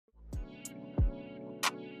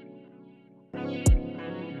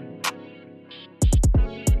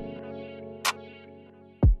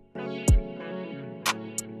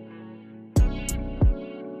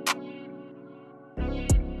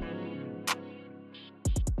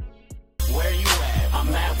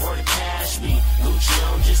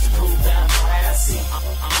Gucci on just to prove that I'm classy. I'm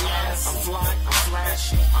fly, I'm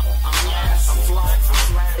flashy. I'm fly, I'm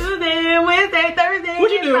flashy. Tuesday, Wednesday, Thursday,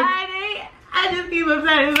 what you do? Friday. I just keep them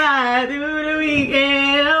satisfied through the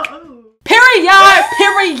weekend.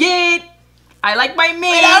 Period. I like my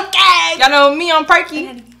man. Okay. Y'all know me, I'm Perky.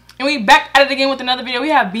 And we back at it again with another video. We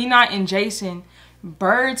have Bknott and Jasen,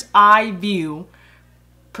 Bird's Eye View,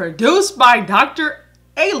 produced by Dr.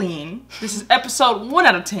 Alien. This is episode 1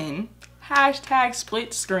 out of 10. Hashtag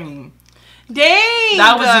split screen. Dang.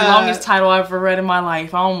 That was the longest title I've ever read in my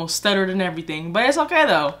life. I almost stuttered and everything. But it's okay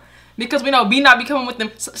though. Because we know Bknott be coming with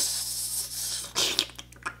them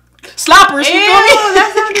sloppers. Ew, you feel me?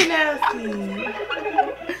 that sounded nasty.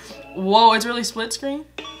 Whoa, it's really split screen?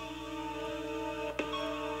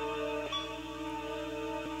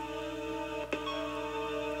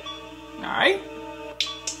 Alright.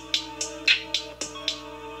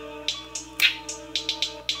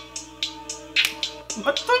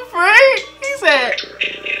 What the freak? He said.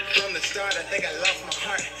 From the start, I think I lost my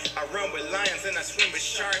heart. I run with lions and I swim with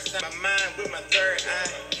sharks. My mind with my third eye.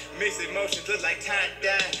 Mixed emotions look like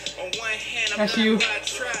tie-dye. On one hand, I'm That's you. I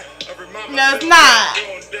try. No, it's not.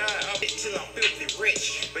 I'll get till I'm filthy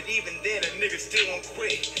rich. But even then, a nigga still won't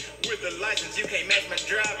quit. With the license, you can't match my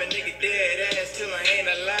drive. A nigga dead ass till I ain't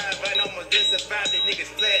alive. I almost just survived. The niggas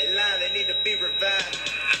flatline, they need to be revived.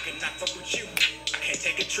 I cannot fuck with you. I can't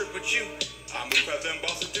take a trip with you. I move how them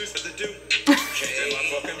bosses do, so they do. Changing my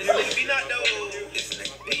fucking view. Bknott though. This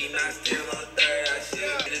nigga Bknott still on third. I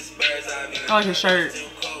shit. This Bird's Eye View. I like his shirt.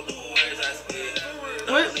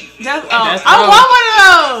 What? That's, That's I want one of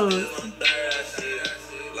those.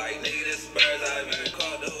 Like nigga, this Bird's Eye View.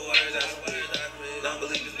 Call the words I spit.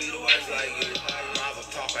 Non-believers be the worst like you. Miles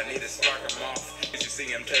of talk, I need to spark them off. You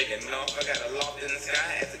see him taking off. I got a loft in the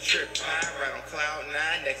sky as a trip high. Right on Cloud 9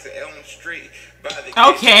 next to Elm Street.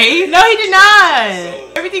 Okay. No, he did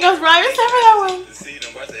not. Everything goes right except for that one. See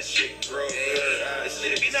them watch that shit grow.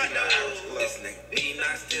 Shit, Bknott though. This nigga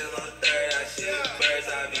Bknott still on third. I shit. Bird's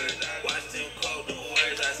Eye View. Watch them quote the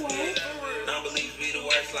words I spit. Non-believers be the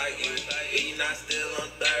worst like you. Bknott still on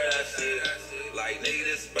third. I shit. Like nigga,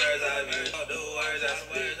 this Bird's Eye View. The words I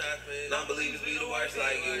spit. Non-believers be the worst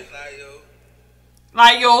like you.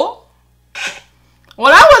 Like yo. Well,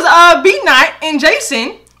 that was Bknott and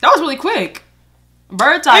Jasen. That was really quick.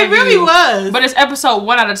 Bird's Eye View. It really was. But it's episode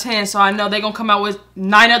 1 out of 10, so I know they're gonna come out with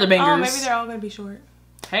 9 other bangers. Oh, maybe they're all gonna be short.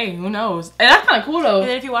 Hey, who knows? And that's kind of cool though. And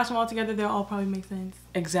then if you watch them all together, they'll all probably make sense.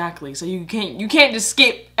 Exactly. So you can't just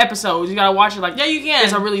skip episodes. You gotta watch it like yeah, you can.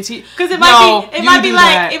 It's a really because it might be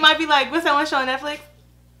like what's that one show on Netflix?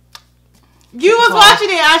 You was watching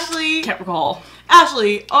it, Ashley. Can't recall.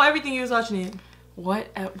 Ashley, everything you was watching it. What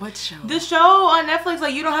show? The show on Netflix,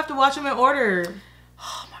 like you don't have to watch them in order.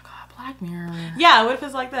 Oh my god, Black Mirror. Yeah, what if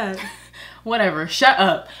it's like that? Whatever, shut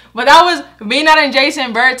up. But that was Bknott and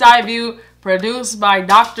Jasen, Bird's Eye View, produced by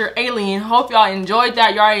Dr. Alien. Hope y'all enjoyed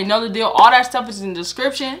that. You already know the deal. All that stuff is in the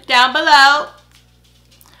description down below.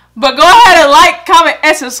 But go ahead and like, comment,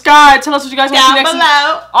 and subscribe. Tell us what you guys want to see next. Down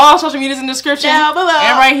below. All social medias in the description. Down below.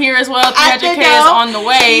 And right here as well. 300K is on the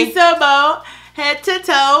way. Isabo, head to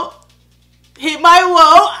toe. Hit my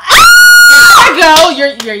whoa. There you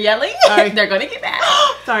go. You're yelling. Sorry. They're gonna get mad.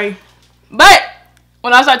 Sorry. But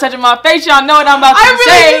when I start touching my face, y'all know what I'm about to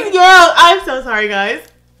say. Girl, I'm so sorry, guys.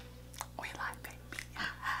 We like baby.